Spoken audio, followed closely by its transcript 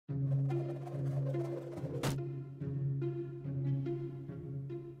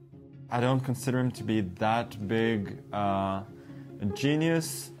I don't consider him to be that big a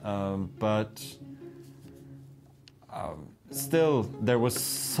genius, but still there was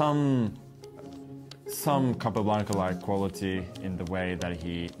some Capablanca-like quality in the way that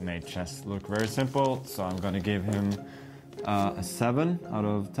he made chess look very simple, so I'm gonna give him a 7 out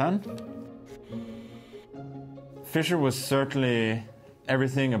of 10. Fischer was certainly,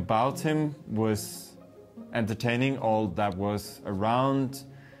 everything about him was entertaining, all that was around.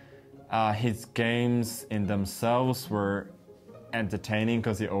 His games in themselves were entertaining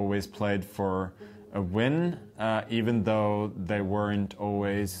because he always played for a win, even though they weren't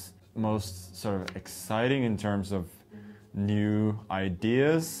always most sort of exciting in terms of new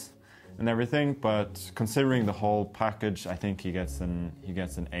ideas and everything. But considering the whole package, I think he gets an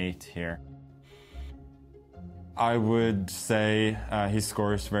 8 here. I would say he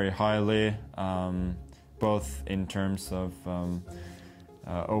scores very highly, both in terms of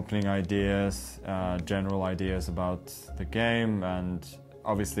opening ideas, general ideas about the game, and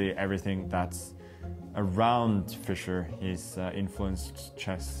obviously everything that's around Fischer. He's influenced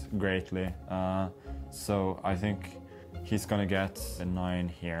chess greatly, so I think he's gonna get a 9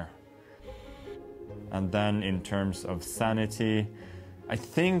 here. And then in terms of sanity, I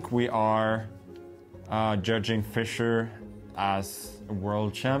think we are judging Fischer as a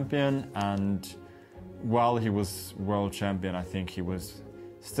world champion, and while he was world champion, I think he was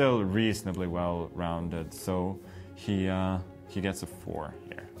still reasonably well-rounded, so he gets a 4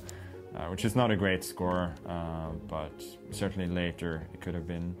 here, which is not a great score, but certainly later it could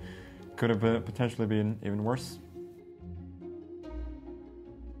have potentially been even worse.